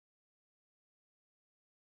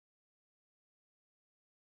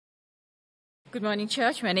Good morning,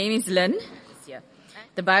 church. My name is Lynn.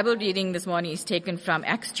 The Bible reading this morning is taken from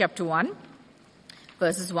Acts chapter 1,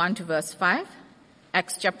 verses 1 to verse 5.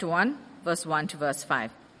 Acts chapter 1, verse 1 to verse 5.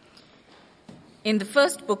 In the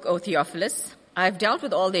first book, O Theophilus, I have dealt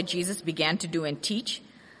with all that Jesus began to do and teach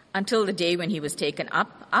until the day when he was taken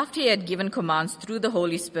up, after he had given commands through the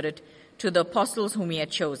Holy Spirit to the apostles whom he had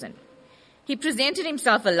chosen. He presented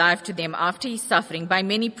himself alive to them after his suffering by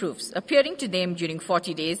many proofs, appearing to them during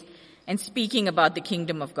 40 days and speaking about the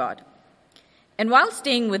kingdom of God. And while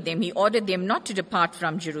staying with them, he ordered them not to depart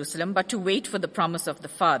from Jerusalem, but to wait for the promise of the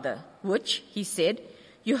Father, which, he said,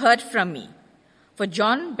 you heard from me. For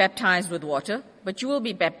John baptized with water, but you will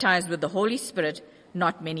be baptized with the Holy Spirit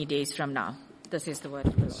not many days from now. This is the word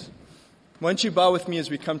of the Lord. Won't you bow with me as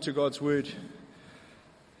we come to God's word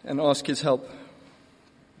and ask his help?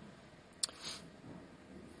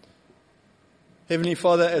 Heavenly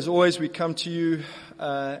Father, as always, we come to you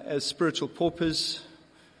as spiritual paupers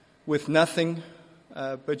with nothing,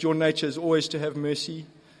 but your nature is always to have mercy.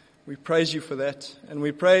 We praise you for that, and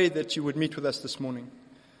we pray that you would meet with us this morning.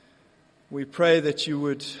 We pray that you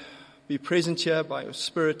would be present here by your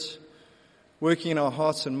Spirit, working in our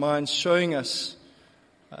hearts and minds, showing us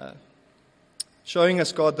God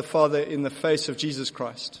the Father in the face of Jesus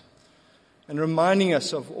Christ, and reminding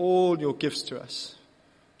us of all your gifts to us.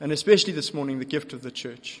 And especially this morning, the gift of the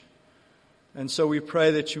church. And so we pray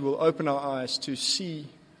that you will open our eyes to see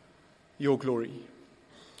your glory.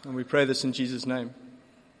 And we pray this in Jesus' name.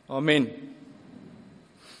 Amen.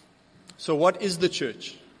 So what is the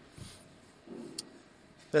church?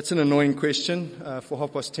 That's an annoying question for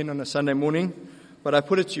 10:30 on a Sunday morning. But I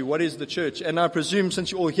put it to you, what is the church? And I presume, since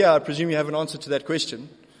you're all here, I presume you have an answer to that question.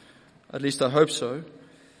 At least I hope so.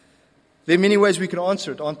 There are many ways we can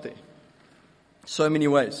answer it, aren't there? So many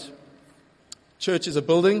ways. Church is a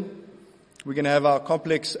building. We're going to have our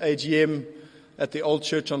complex AGM at the old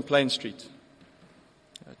church on Plain Street.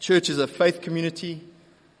 Church is a faith community,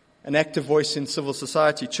 an active voice in civil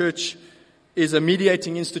society. Church is a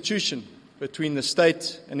mediating institution between the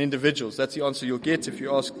state and individuals. That's the answer you'll get if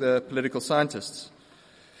you ask the political scientists.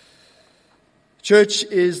 Church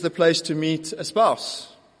is the place to meet a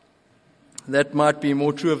spouse. That might be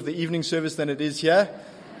more true of the evening service than it is here.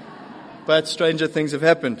 But stranger things have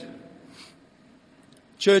happened.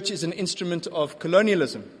 Church is an instrument of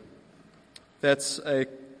colonialism. That's a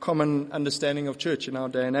common understanding of church in our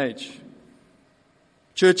day and age.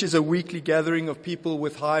 Church is a weekly gathering of people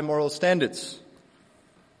with high moral standards.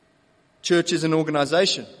 Church is an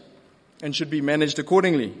organization and should be managed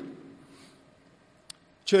accordingly.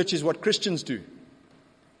 Church is what Christians do.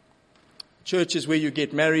 Church is where you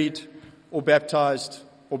get married or baptized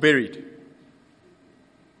or buried.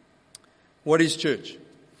 What is church?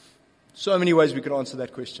 So many ways we could answer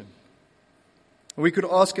that question. We could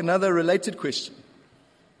ask another related question.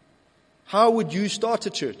 How would you start a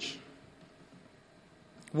church?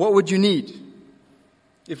 What would you need?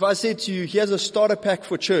 If I said to you, here's a starter pack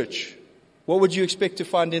for church, what would you expect to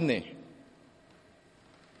find in there?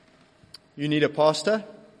 You need a pastor.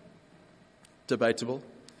 Debatable.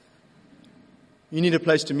 You need a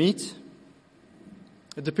place to meet.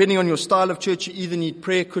 Depending on your style of church, you either need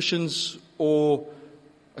prayer cushions or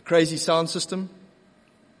a crazy sound system.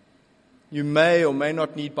 You may or may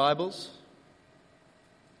not need Bibles.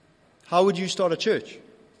 How would you start a church?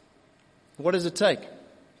 What does it take?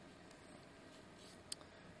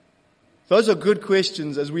 Those are good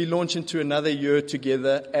questions as we launch into another year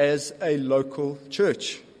together as a local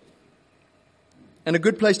church. And a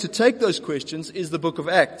good place to take those questions is the book of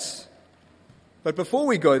Acts. But before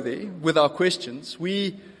we go there with our questions,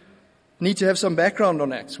 we need to have some background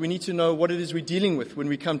on Acts. We need to know what it is we're dealing with when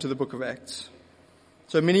we come to the book of Acts.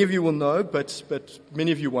 So many of you will know, but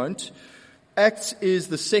many of you won't. Acts is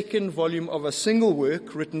the second volume of a single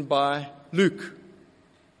work written by Luke.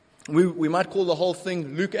 We might call the whole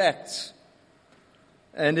thing Luke Acts.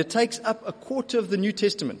 And it takes up a quarter of the New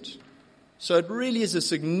Testament. So it really is a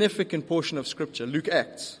significant portion of Scripture, Luke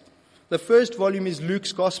Acts. The first volume is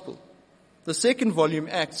Luke's Gospel. The second volume,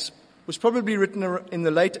 Acts, was probably written in the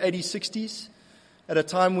late 80s, 60s, at a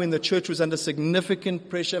time when the church was under significant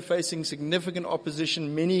pressure, facing significant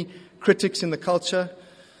opposition, many critics in the culture,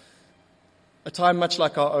 a time much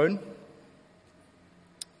like our own.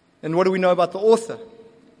 And what do we know about the author?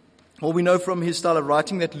 Well, we know from his style of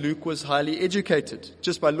writing that Luke was highly educated,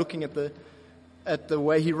 just by looking at the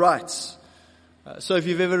way he writes. So if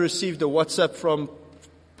you've ever received a WhatsApp from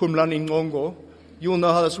Pumlani Ngongo, you'll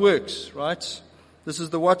know how this works, right? This is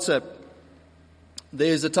the WhatsApp.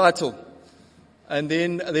 There's a title. And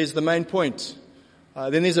then there's the main point.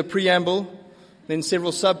 Then there's a preamble. Then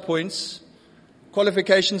several subpoints.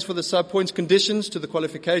 qualifications for the subpoints, conditions to the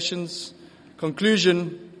qualifications,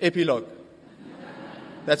 conclusion, epilogue.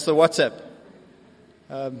 That's the WhatsApp.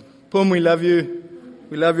 Pum, we love you.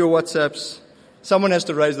 We love your WhatsApps. Someone has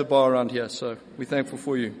to raise the bar around here, so we're thankful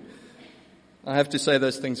for you. I have to say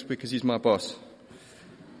those things because he's my boss.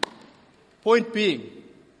 Point being,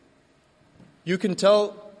 you can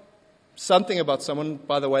tell something about someone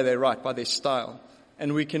by the way they write, by their style.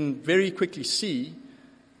 And we can very quickly see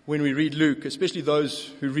when we read Luke, especially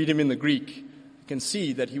those who read him in the Greek, can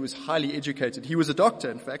see that he was highly educated. He was a doctor,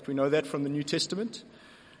 in fact. We know that from the New Testament.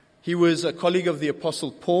 He was a colleague of the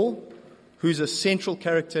Apostle Paul, who's a central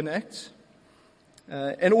character in Acts.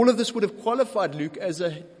 And all of this would have qualified Luke as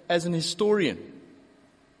an historian,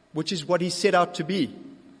 which is what he set out to be.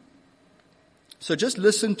 So just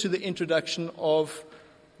listen to the introduction of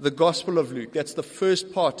the Gospel of Luke. That's the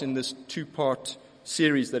first part in this two-part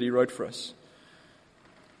series that he wrote for us.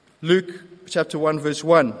 Luke chapter 1, verse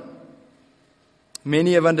 1.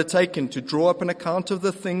 Many have undertaken to draw up an account of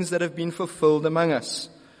the things that have been fulfilled among us,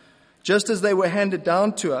 just as they were handed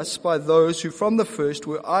down to us by those who from the first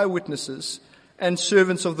were eyewitnesses and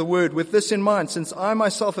servants of the word. With this in mind, since I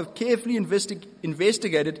myself have carefully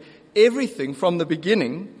investigated everything from the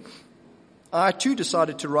beginning, I too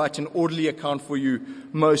decided to write an orderly account for you,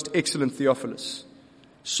 most excellent Theophilus,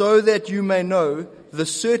 so that you may know the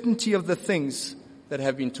certainty of the things that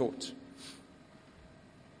have been taught.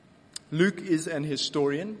 Luke is an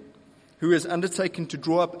historian who has undertaken to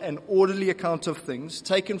draw up an orderly account of things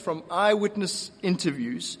taken from eyewitness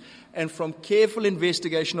interviews and from careful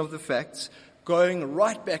investigation of the facts, going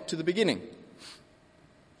right back to the beginning.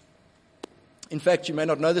 In fact, you may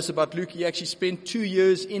not know this about Luke. He actually spent 2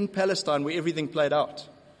 years in Palestine where everything played out.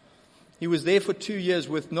 He was there for 2 years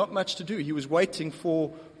with not much to do. He was waiting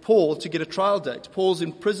for Paul to get a trial date. Paul's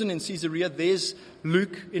in prison in Caesarea. There's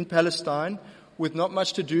Luke in Palestine with not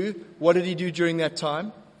much to do. What did he do during that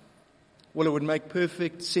time? Well, it would make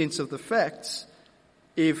perfect sense of the facts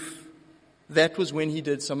if that was when he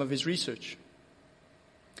did some of his research.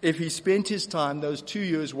 If he spent his time, those 2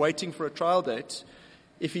 years, waiting for a trial date,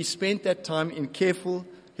 if he spent that time in careful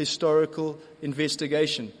historical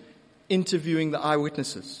investigation, interviewing the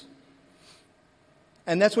eyewitnesses.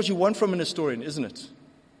 And that's what you want from an historian, isn't it?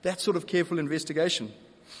 That sort of careful investigation.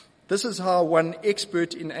 This is how one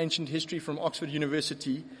expert in ancient history from Oxford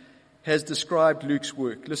University has described Luke's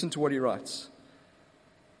work. Listen to what he writes.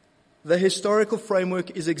 The historical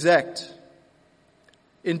framework is exact.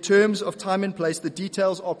 In terms of time and place, the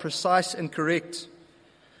details are precise and correct.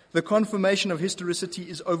 The confirmation of historicity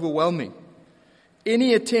is overwhelming.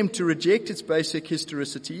 Any attempt to reject its basic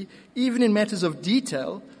historicity, even in matters of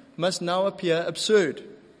detail, must now appear absurd.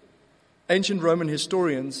 Ancient Roman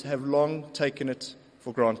historians have long taken it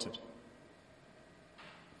for granted.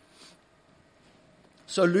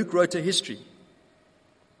 So Luke wrote a history,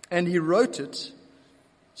 and he wrote it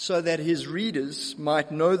so that his readers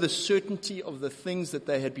might know the certainty of the things that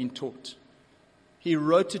they had been taught. He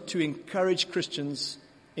wrote it to encourage Christians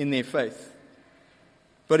in their faith.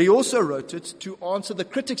 But he also wrote it to answer the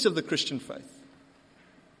critics of the Christian faith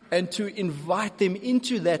and to invite them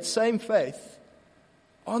into that same faith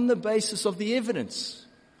on the basis of the evidence,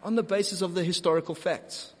 on the basis of the historical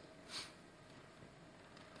facts.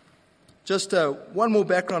 Just one more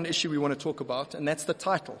background issue we want to talk about, and that's the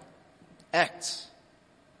title, Acts.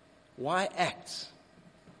 Why Acts?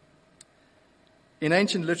 In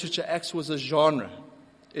ancient literature, Acts was a genre.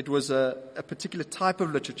 It was a particular type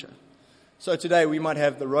of literature. So today we might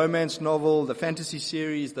have the romance novel, the fantasy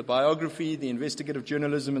series, the biography, the investigative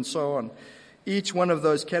journalism, and so on. Each one of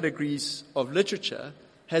those categories of literature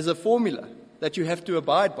has a formula that you have to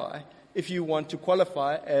abide by if you want to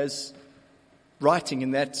qualify as writing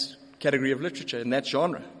in that category of literature, in that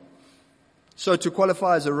genre. So to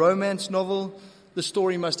qualify as a romance novel, the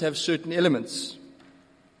story must have certain elements.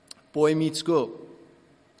 Boy meets girl.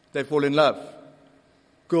 They fall in love.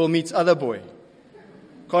 Girl meets other boy.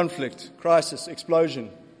 Conflict, crisis, explosion,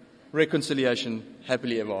 reconciliation,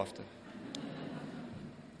 happily ever after.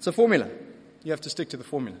 It's a formula. You have to stick to the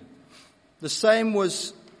formula. The same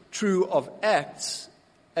was true of Acts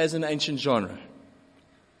as an ancient genre.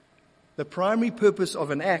 The primary purpose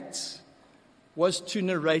of an Acts was to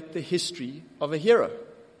narrate the history of a hero.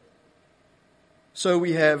 So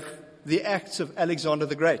we have the Acts of Alexander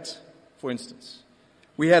the Great, for instance.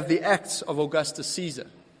 We have the Acts of Augustus Caesar.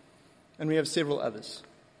 And we have several others.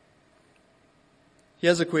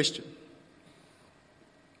 Here's a question.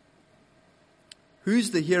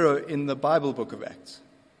 Who's the hero in the Bible book of Acts,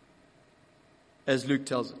 as Luke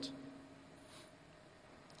tells it?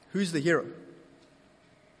 Who's the hero?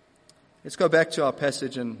 Let's go back to our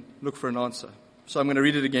passage and look for an answer. So I'm going to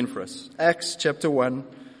read it again for us. Acts chapter 1,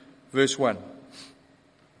 verse 1.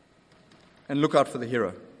 And look out for the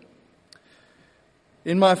hero.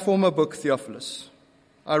 In my former book, Theophilus,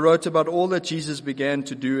 I wrote about all that Jesus began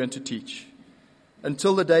to do and to teach,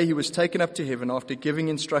 until the day he was taken up to heaven after giving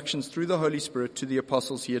instructions through the Holy Spirit to the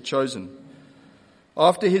apostles he had chosen.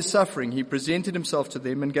 After his suffering, he presented himself to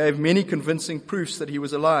them and gave many convincing proofs that he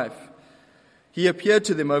was alive. He appeared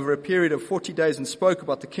to them over a period of 40 days and spoke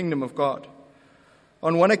about the kingdom of God.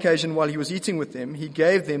 On one occasion, while he was eating with them, he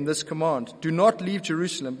gave them this command: "Do not leave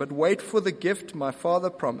Jerusalem, but wait for the gift my Father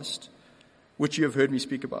promised, which you have heard me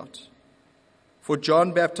speak about. For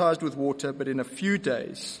John baptized with water, but in a few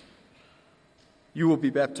days you will be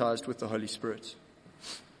baptized with the Holy Spirit."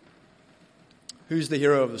 Who's the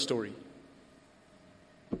hero of the story?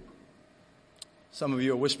 Some of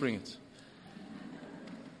you are whispering it.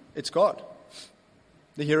 It's God.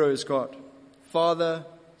 The hero is God. Father,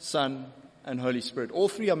 Son, and Holy Spirit. All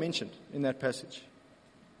three are mentioned in that passage.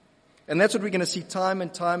 And that's what we're going to see time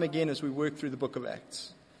and time again as we work through the book of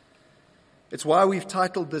Acts. It's why we've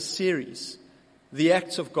titled this series, The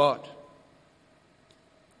Acts of God.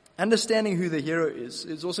 Understanding who the hero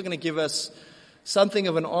is also going to give us something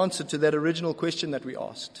of an answer to that original question that we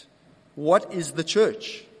asked. What is the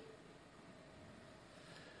church?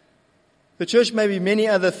 The church may be many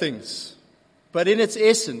other things, but in its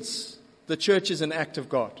essence, the church is an act of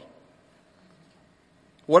God.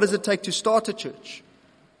 What does it take to start a church?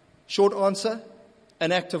 Short answer,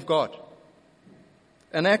 an act of God.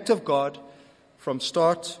 An act of God from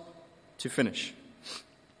start to finish.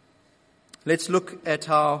 Let's look at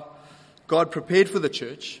how God prepared for the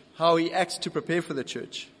church, how he acts to prepare for the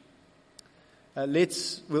church.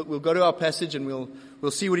 We'll go to our passage and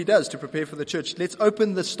we'll see what he does to prepare for the church. Let's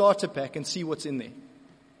open the starter pack and see what's in there.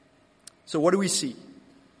 So what do we see?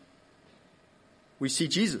 We see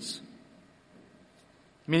Jesus.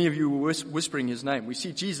 Many of you were whispering his name. We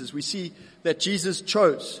see Jesus. We see that Jesus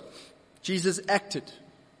chose. Jesus acted.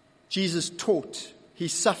 Jesus taught. He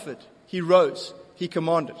suffered. He rose. He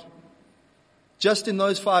commanded. Just in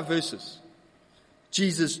those 5 verses,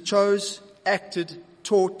 Jesus chose, acted,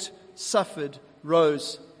 taught, suffered,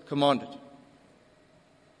 rose, commanded.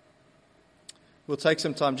 We'll take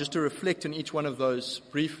some time just to reflect on each one of those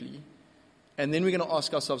briefly, and then we're going to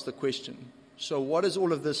ask ourselves the question, so what does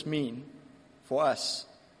all of this mean for us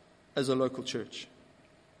as a local church?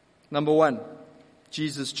 Number 1,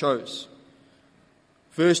 Jesus chose.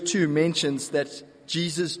 Verse 2 mentions that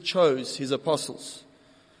Jesus chose his apostles.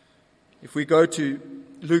 If we go to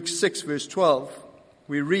Luke 6, verse 12,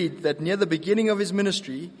 we read that near the beginning of his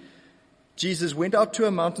ministry, Jesus went out to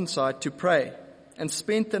a mountainside to pray and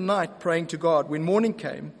spent the night praying to God. When morning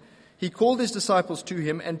came, he called his disciples to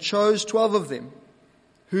him and chose 12 of them,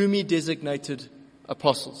 whom he designated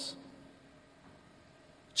apostles.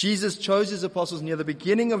 Jesus chose his apostles near the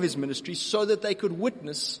beginning of his ministry so that they could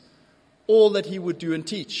witness all that he would do and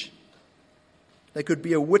teach. They could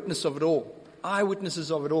be a witness of it all, eyewitnesses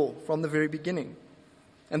of it all from the very beginning.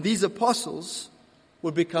 And these apostles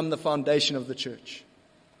would become the foundation of the church.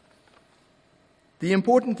 The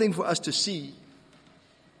important thing for us to see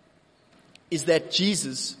is that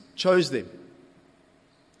Jesus chose them.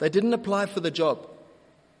 They didn't apply for the job.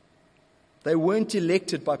 They weren't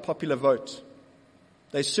elected by popular vote.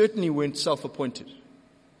 They certainly weren't self-appointed.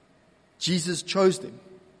 Jesus chose them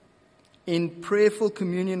in prayerful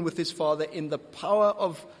communion with his Father, in the power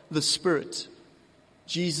of the Spirit.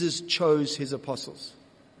 Jesus chose his apostles.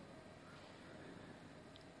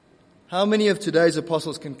 How many of today's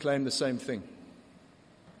apostles can claim the same thing?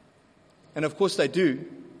 And of course they do.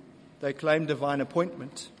 They claim divine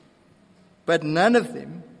appointment. But none of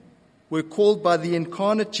them were called by the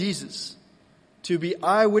incarnate Jesus to be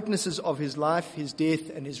eyewitnesses of his life, his death,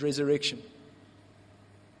 and his resurrection.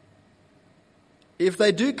 If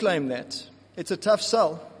they do claim that, it's a tough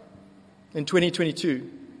sell in 2022.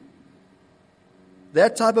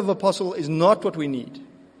 That type of apostle is not what we need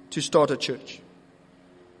to start a church.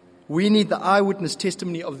 We need the eyewitness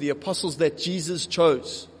testimony of the apostles that Jesus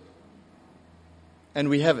chose. And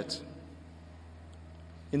we have it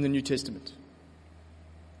in the New Testament.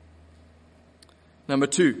 Number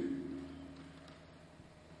 2,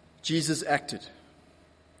 Jesus acted.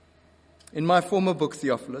 In my former book,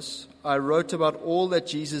 Theophilus, I wrote about all that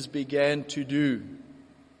Jesus began to do.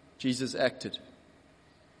 Jesus acted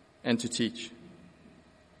and to teach.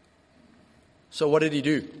 So what did he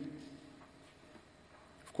do?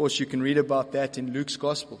 Of course, you can read about that in Luke's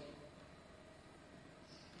Gospel.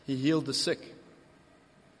 He healed the sick.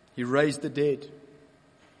 He raised the dead.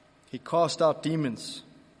 He cast out demons.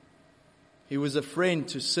 He was a friend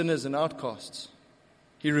to sinners and outcasts.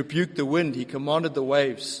 He rebuked the wind. He commanded the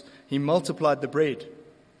waves. He multiplied the bread.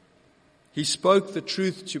 He spoke the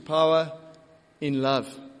truth to power in love.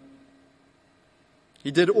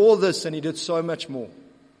 He did all this, and he did so much more.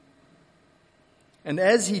 And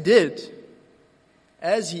as he did,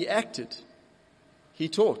 as he acted, he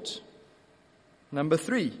taught. Number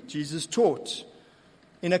 3, Jesus taught.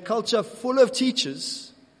 In a culture full of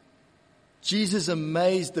teachers, Jesus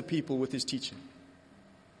amazed the people with his teaching.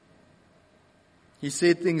 He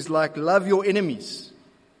said things like, love your enemies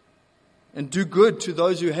and do good to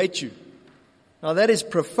those who hate you. Now that is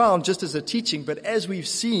profound just as a teaching, but as we've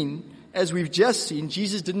just seen,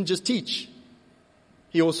 Jesus didn't just teach.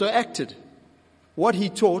 He also acted. What he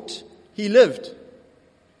taught, he lived.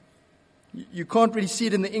 You can't really see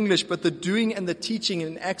it in the English, but the doing and the teaching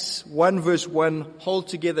in Acts 1 verse 1 hold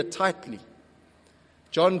together tightly.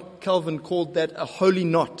 John Calvin called that a holy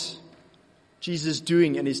knot. Jesus'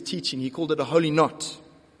 doing and his teaching, he called it a holy knot.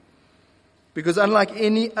 Because unlike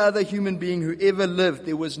any other human being who ever lived,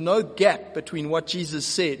 there was no gap between what Jesus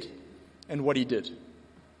said and what he did.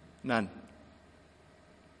 None.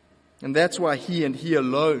 And that's why he and he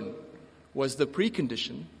alone was the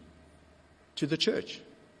precondition to the church.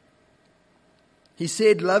 He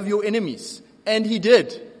said, love your enemies. And he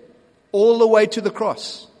did. All the way to the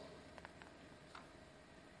cross.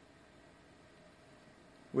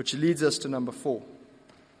 Which leads us to number 4.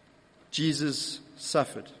 Jesus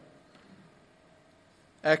suffered.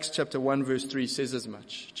 Acts chapter 1 verse 3 says as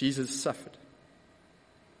much. Jesus suffered.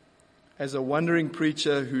 As a wandering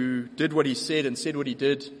preacher who did what he said and said what he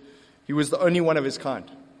did, he was the only one of his kind.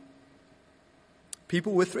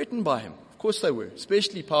 People were threatened by him. Of course they were,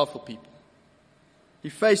 especially powerful people. He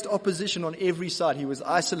faced opposition on every side. He was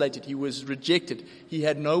isolated. He was rejected. He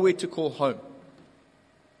had nowhere to call home.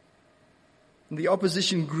 And the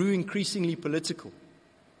opposition grew increasingly political.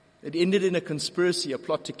 It ended in a conspiracy, a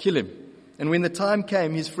plot to kill him. And when the time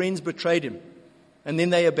came, his friends betrayed him. And then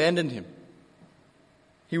they abandoned him.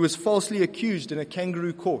 He was falsely accused in a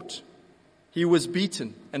kangaroo court. He was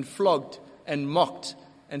beaten and flogged and mocked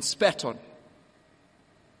and spat on.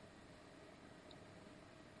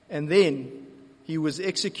 And then he was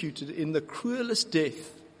executed in the cruelest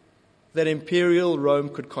death that imperial Rome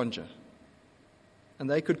could conjure. And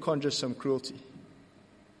they could conjure some cruelty.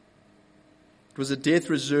 It was a death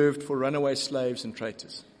reserved for runaway slaves and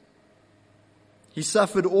traitors. He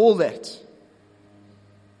suffered all that.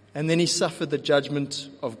 And then he suffered the judgment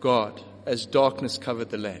of God as darkness covered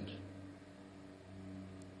the land.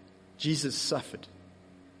 Jesus suffered.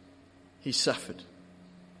 He suffered.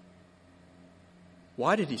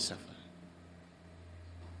 Why did he suffer?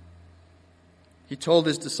 He told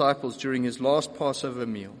his disciples during his last Passover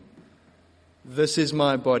meal, this is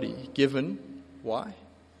my body given. Why?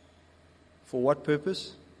 For what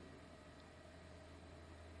purpose?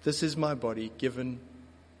 This is my body given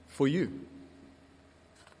for you.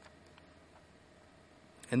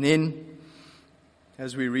 And then,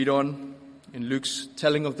 as we read on in Luke's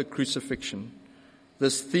telling of the crucifixion,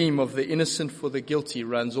 this theme of the innocent for the guilty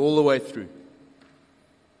runs all the way through.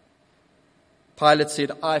 Pilate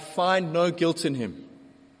said, I find no guilt in him.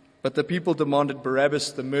 But the people demanded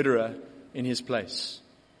Barabbas, the murderer, in his place.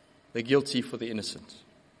 The guilty for the innocent.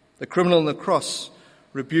 The criminal on the cross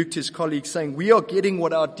rebuked his colleagues, saying, we are getting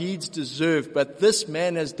what our deeds deserve, but this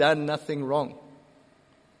man has done nothing wrong.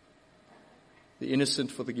 The innocent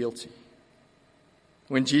for the guilty.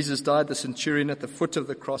 When Jesus died, the centurion at the foot of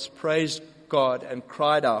the cross praised God and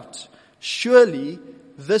cried out, surely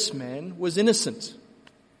this man was innocent.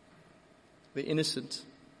 The innocent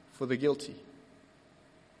for the guilty.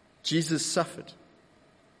 Jesus suffered.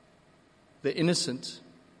 The innocent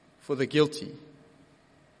for the guilty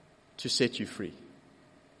to set you free.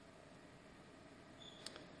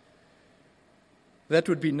 That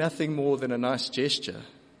would be nothing more than a nice gesture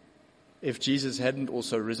if Jesus hadn't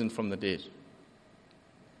also risen from the dead.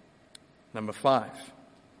 Number 5,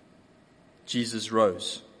 Jesus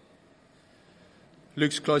rose.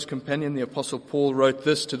 Luke's close companion, the Apostle Paul, wrote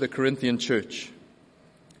this to the Corinthian church.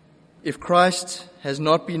 If Christ has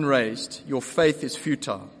not been raised, your faith is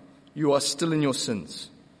futile. You are still in your sins.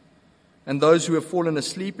 And those who have fallen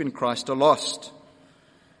asleep in Christ are lost.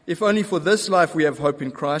 If only for this life we have hope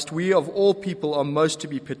in Christ, we of all people are most to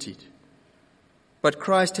be pitied. But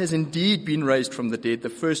Christ has indeed been raised from the dead, the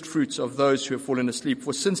first fruits of those who have fallen asleep.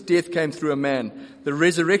 For since death came through a man, the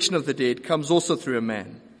resurrection of the dead comes also through a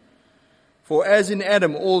man. For as in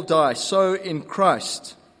Adam all die, so in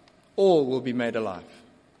Christ all will be made alive.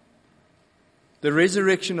 The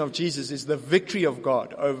resurrection of Jesus is the victory of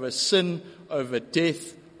God over sin, over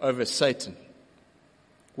death, over Satan.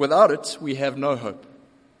 Without it, we have no hope.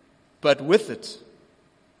 But with it,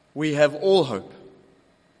 We have all hope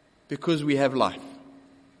because we have life.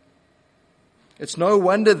 It's no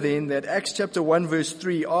wonder then that Acts chapter 1 verse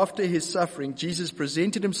 3, after his suffering, Jesus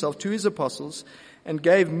presented himself to his apostles and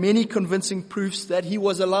gave many convincing proofs that he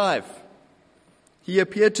was alive. He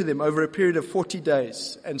appeared to them over a period of 40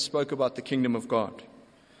 days and spoke about the kingdom of God.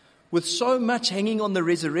 With so much hanging on the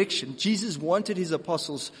resurrection, Jesus wanted his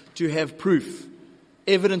apostles to have proof,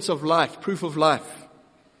 evidence of life, proof of life.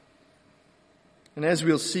 And as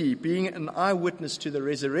we'll see, being an eyewitness to the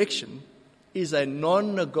resurrection is a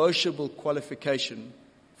non-negotiable qualification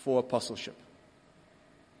for apostleship.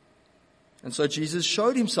 And so Jesus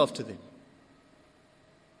showed himself to them.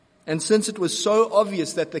 And since it was so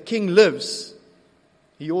obvious that the king lives,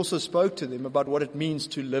 he also spoke to them about what it means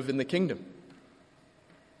to live in the kingdom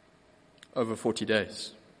over 40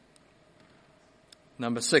 days.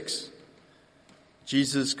 Number 6,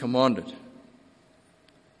 Jesus commanded.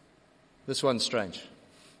 This one's strange.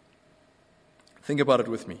 Think about it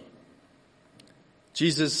with me.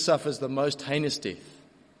 Jesus suffers the most heinous death.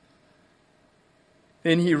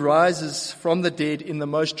 Then he rises from the dead in the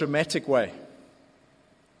most dramatic way.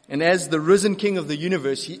 And as the risen King of the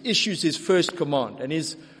universe, he issues his first command. And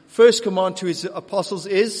his first command to his apostles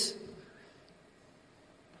is,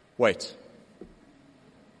 wait.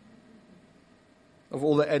 Of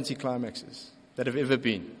all the anticlimaxes that have ever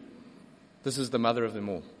been, this is the mother of them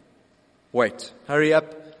all. Wait. Hurry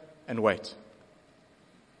up and wait.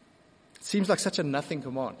 It seems like such a nothing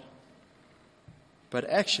command. But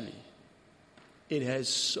actually, it has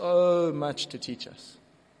so much to teach us.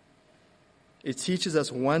 It teaches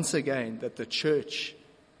us once again that the church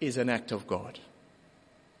is an act of God.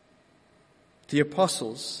 The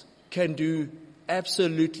apostles can do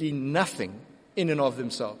absolutely nothing in and of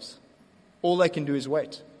themselves. All they can do is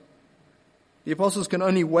wait. The apostles can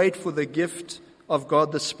only wait for the gift of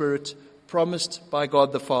God the Spirit promised by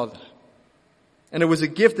God the Father. And it was a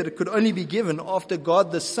gift that it could only be given after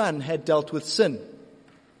God the Son had dealt with sin.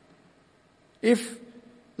 If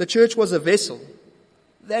the church was a vessel,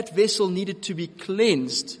 that vessel needed to be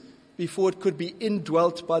cleansed before it could be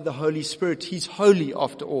indwelt by the Holy Spirit. He's holy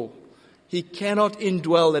after all. He cannot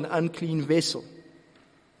indwell an unclean vessel.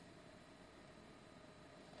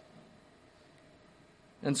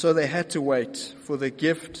 And so they had to wait for the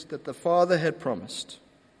gift that the Father had promised,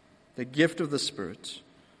 the gift of the Spirit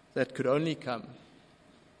that could only come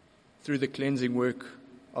through the cleansing work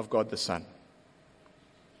of God the Son.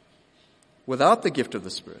 Without the gift of the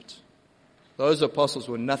Spirit, those apostles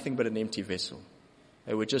were nothing but an empty vessel.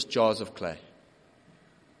 They were just jars of clay.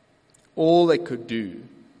 All they could do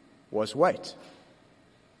was wait.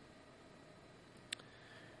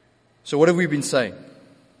 So what have we been saying?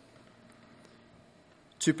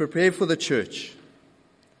 To prepare for the church,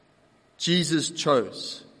 Jesus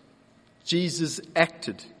chose, Jesus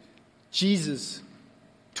acted, Jesus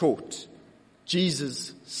taught,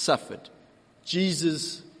 Jesus suffered,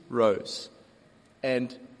 Jesus rose,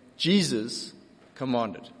 and Jesus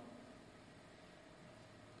commanded.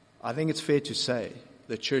 I think it's fair to say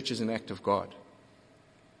the church is an act of God.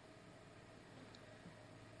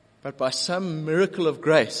 But by some miracle of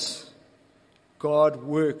grace, God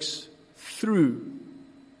works through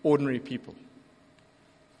ordinary people.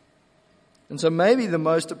 And so maybe the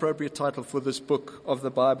most appropriate title for this book of the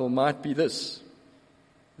Bible might be this: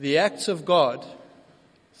 The Acts of God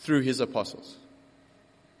through His Apostles.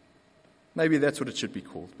 Maybe that's what it should be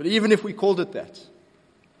called. But even if we called it that,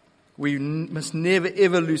 we must never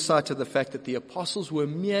ever lose sight of the fact that the apostles were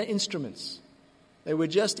mere instruments. They were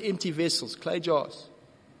just empty vessels, clay jars.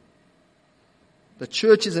 The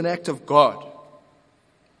church is an act of God.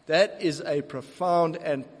 That is a profound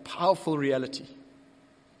and powerful reality,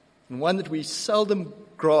 and one that we seldom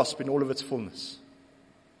grasp in all of its fullness.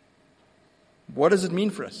 What does it mean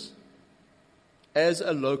for us as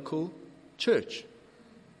a local church?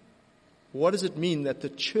 What does it mean that the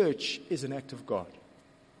church is an act of God?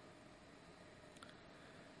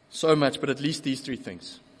 So much, but at least these three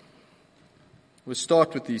things. We'll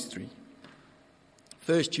start with these three.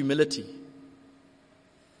 First, humility.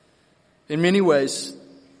 In many ways,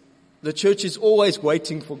 the church is always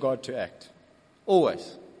waiting for God to act.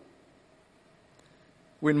 Always.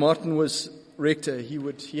 When Martin was rector,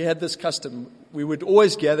 he had this custom. We would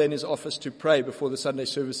always gather in his office to pray before the Sunday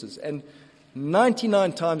services. And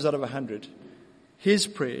 99 times out of 100, his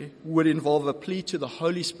prayer would involve a plea to the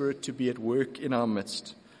Holy Spirit to be at work in our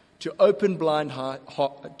midst, to open blind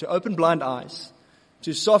eyes,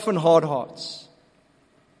 to soften hard hearts,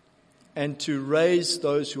 and to raise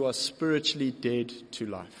those who are spiritually dead to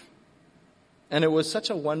life. And it was such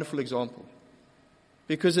a wonderful example,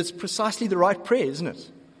 because it's precisely the right prayer, isn't it?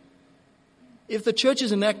 If the church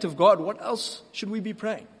is an act of God, what else should we be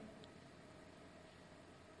praying?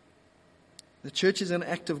 The church is an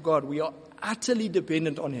act of God. We are utterly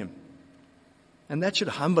dependent on Him. And that should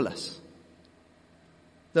humble us.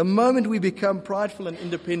 The moment we become prideful and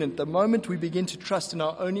independent, the moment we begin to trust in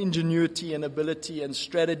our own ingenuity and ability and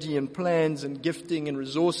strategy and plans and gifting and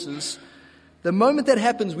resources, the moment that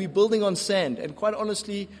happens, we're building on sand. And quite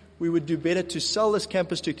honestly, we would do better to sell this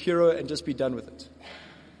campus to Curo and just be done with it.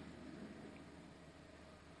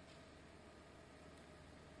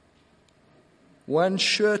 One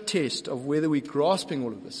sure test of whether we're grasping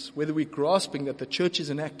all of this, whether we're grasping that the church is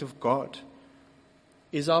an act of God,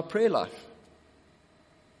 is our prayer life.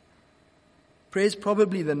 Prayer is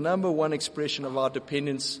probably the number one expression of our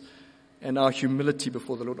dependence and our humility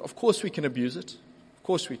before the Lord. Of course we can abuse it. Of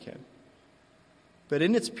course we can. But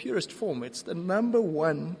in its purest form, it's the number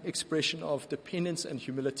one expression of dependence and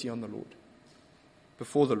humility on the Lord,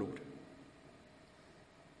 before the Lord.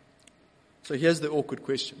 So here's the awkward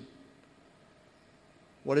question.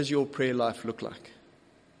 What does your prayer life look like?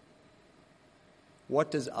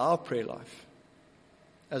 What does our prayer life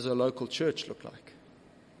as a local church look like?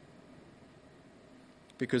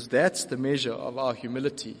 Because that's the measure of our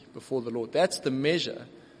humility before the Lord. That's the measure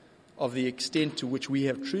of the extent to which we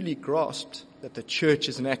have truly grasped that the church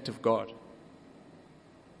is an act of God.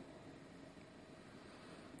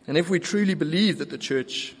 And if we truly believe that the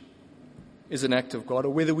church is an act of God,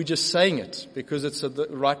 or whether we're just saying it because it's the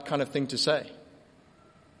right kind of thing to say.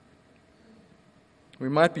 We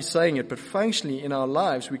might be saying it, but functionally in our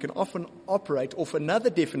lives we can often operate off another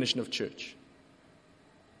definition of church.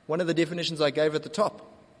 One of the definitions I gave at the top.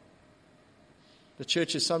 The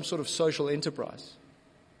church is some sort of social enterprise.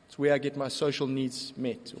 It's where I get my social needs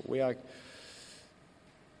met, or where I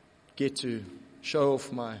get to show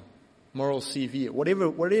off my moral CV, or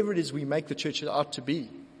whatever it is we make the church out to be,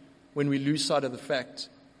 when we lose sight of the fact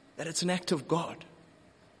that it's an act of God.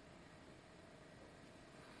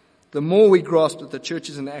 The more we grasp that the church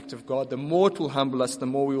is an act of God, the more it will humble us, the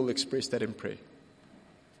more we will express that in prayer.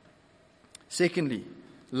 Secondly,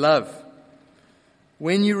 love.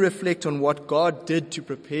 When you reflect on what God did to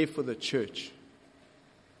prepare for the church,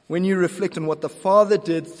 when you reflect on what the Father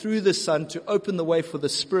did through the Son to open the way for the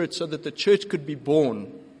Spirit so that the church could be born,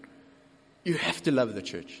 you have to love the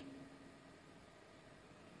church.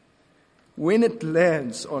 When it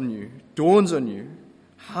lands on you, dawns on you,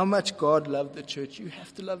 how much God loved the church, you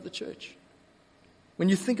have to love the church. When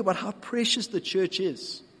you think about how precious the church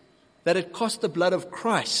is, that it cost the blood of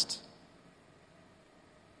Christ,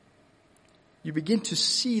 you begin to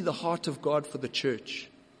see the heart of God for the church,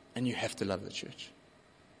 and you have to love the church.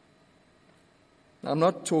 Now,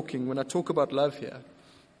 when I talk about love here,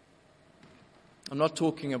 I'm not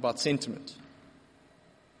talking about sentiment.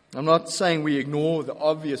 I'm not saying we ignore the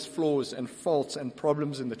obvious flaws and faults and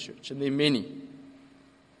problems in the church, and there are many.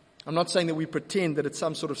 I'm not saying that we pretend that it's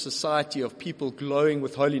some sort of society of people glowing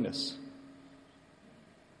with holiness.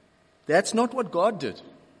 That's not what God did.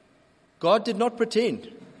 God did not pretend.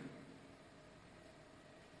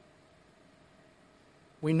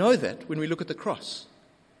 We know that when we look at the cross.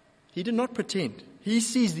 He did not pretend. He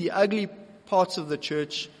sees the ugly parts of the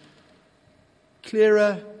church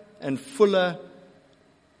clearer and fuller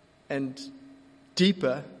and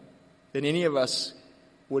deeper than any of us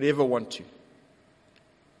would ever want to.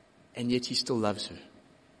 And yet He still loves her.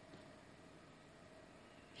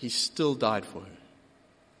 He still died for her.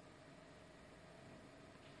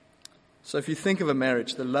 So if you think of a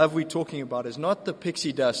marriage, the love we're talking about is not the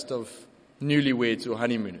pixie dust of newlyweds or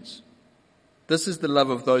honeymooners. This is the love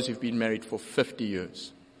of those who've been married for 50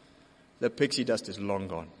 years. The pixie dust is long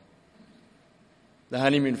gone. The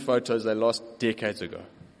honeymoon photos, they lost decades ago.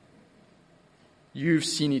 You've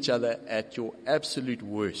seen each other at your absolute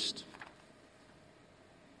worst.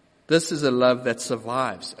 This is a love that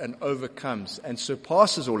survives and overcomes and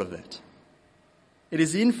surpasses all of that. It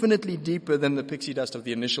is infinitely deeper than the pixie dust of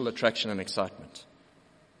the initial attraction and excitement.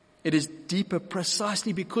 It is deeper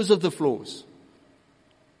precisely because of the flaws,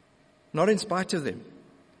 not in spite of them.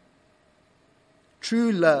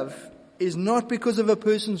 True love is not because of a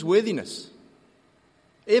person's worthiness,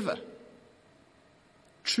 ever.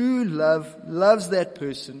 True love loves that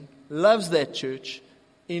person, loves that church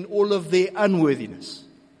in all of their unworthiness.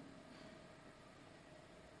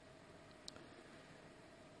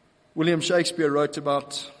 William Shakespeare wrote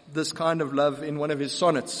about this kind of love in one of his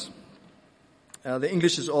sonnets. The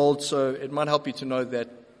English is old, so it might help you to know that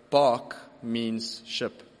bark means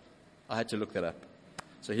ship. I had to look that up.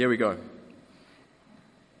 So here we go.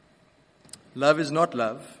 Love is not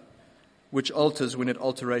love, which alters when it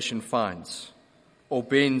alteration finds, or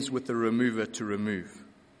bends with the remover to remove.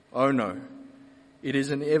 Oh no, It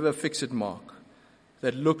is an ever-fixed mark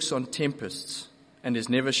that looks on tempests and is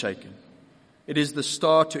never shaken. It is the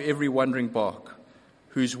star to every wandering bark,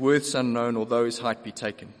 whose worth's unknown, although his height be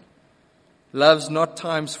taken. Love's not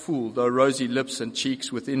time's fool, though rosy lips and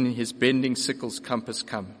cheeks within his bending sickle's compass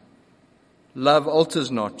come. Love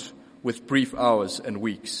alters not with brief hours and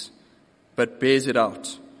weeks, but bears it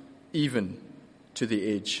out, even to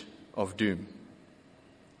the edge of doom.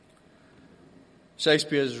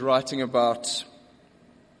 Shakespeare is writing about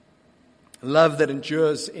love that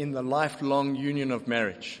endures in the lifelong union of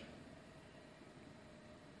marriage.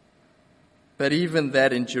 But even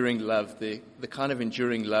that enduring love, the kind of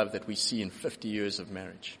enduring love that we see in 50 years of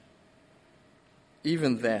marriage,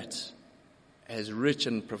 even that, as rich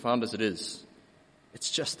and profound as it is,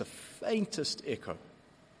 it's just the faintest echo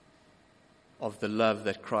of the love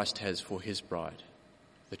that Christ has for his bride,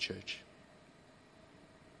 the church.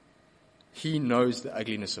 He knows the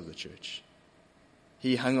ugliness of the church.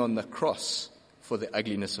 He hung on the cross for the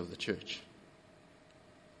ugliness of the church.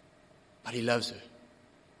 But he loves her.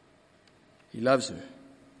 He loves her.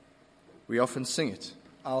 We often sing it.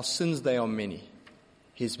 Our sins, they are many.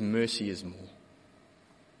 His mercy is more.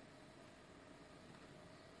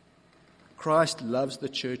 Christ loves the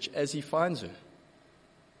church as he finds her.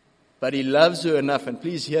 But he loves her enough, and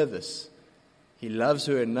please hear this, he loves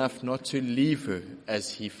her enough not to leave her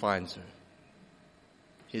as he finds her.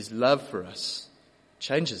 His love for us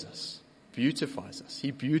changes us, beautifies us. He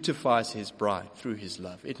beautifies his bride through his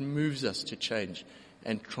love. It moves us to change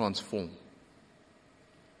and transform.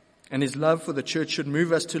 And his love for the church should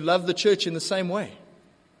move us to love the church in the same way.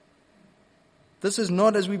 This is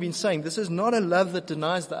not, as we've been saying, this is not a love that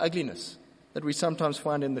denies the ugliness that we sometimes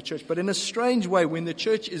find in the church. But in a strange way, when the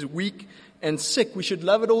church is weak and sick, we should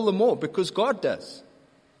love it all the more because God does.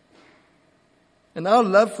 And our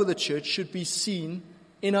love for the church should be seen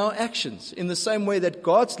in our actions, in the same way that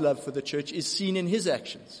God's love for the church is seen in his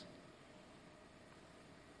actions.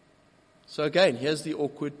 So again, here's the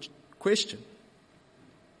awkward question.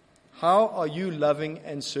 How are you loving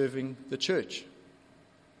and serving the church?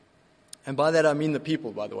 And by that I mean the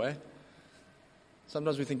people, by the way.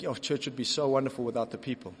 Sometimes we think, church would be so wonderful without the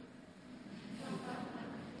people.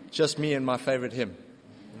 Just me and my favorite hymn.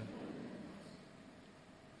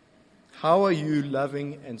 How are you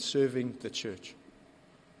loving and serving the church?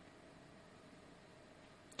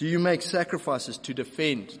 Do you make sacrifices to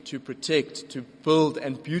defend, to protect, to build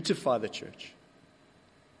and beautify the church?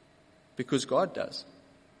 Because God does.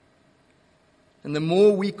 And the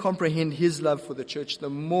more we comprehend his love for the church, the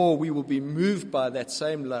more we will be moved by that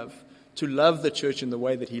same love to love the church in the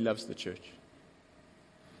way that he loves the church.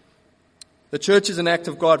 The church is an act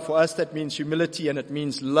of God. For us, that means humility and it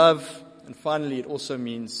means love. And finally, it also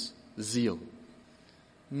means zeal.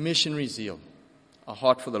 Missionary zeal. A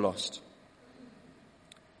heart for the lost.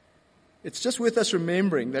 It's just worth us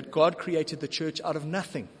remembering that God created the church out of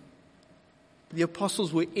nothing. The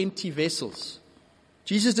apostles were empty vessels.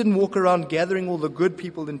 Jesus didn't walk around gathering all the good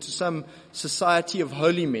people into some society of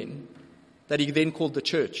holy men that he then called the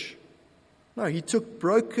church. No, he took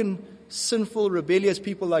broken, sinful, rebellious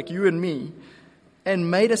people like you and me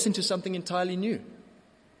and made us into something entirely new.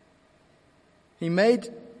 He made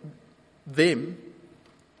them,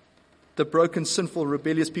 the broken, sinful,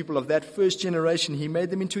 rebellious people of that first generation, he made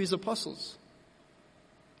them into his apostles.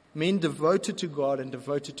 Men devoted to God and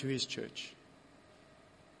devoted to his church.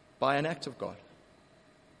 By an act of God.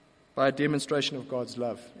 By a demonstration of God's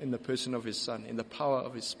love in the person of his Son, in the power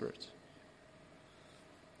of his Spirit.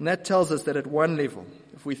 And that tells us that at one level,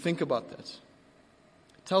 if we think about that,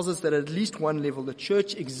 it tells us that at least one level, the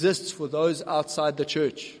church exists for those outside the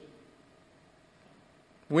church.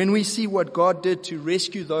 When we see what God did to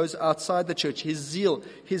rescue those outside the church, his zeal,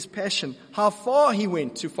 his passion, how far he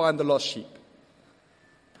went to find the lost sheep,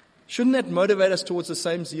 shouldn't that motivate us towards the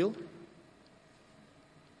same zeal?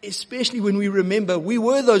 Especially when we remember we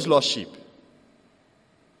were those lost sheep.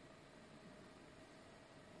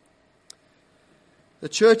 The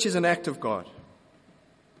church is an act of God.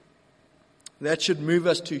 That should move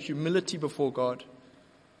us to humility before God,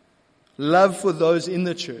 love for those in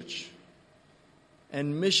the church,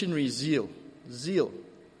 and missionary zeal,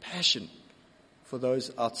 passion for those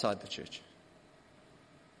outside the church.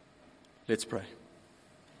 Let's pray.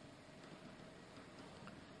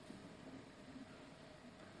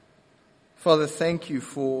 Father, thank you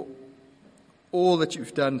for all that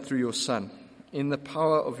you've done through your Son in the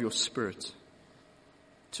power of your Spirit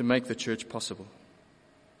to make the church possible.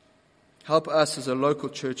 Help us as a local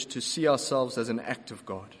church to see ourselves as an act of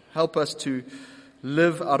God. Help us to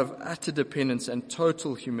live out of utter dependence and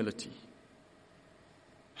total humility.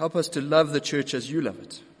 Help us to love the church as you love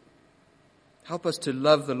it. Help us to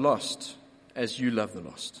love the lost as you love the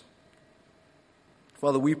lost.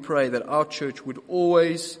 Father, we pray that our church would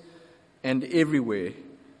always and everywhere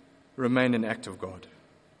remain an act of God.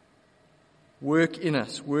 Work in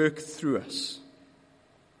us, work through us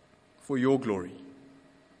for your glory.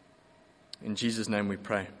 In Jesus' name we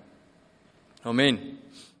pray. Amen.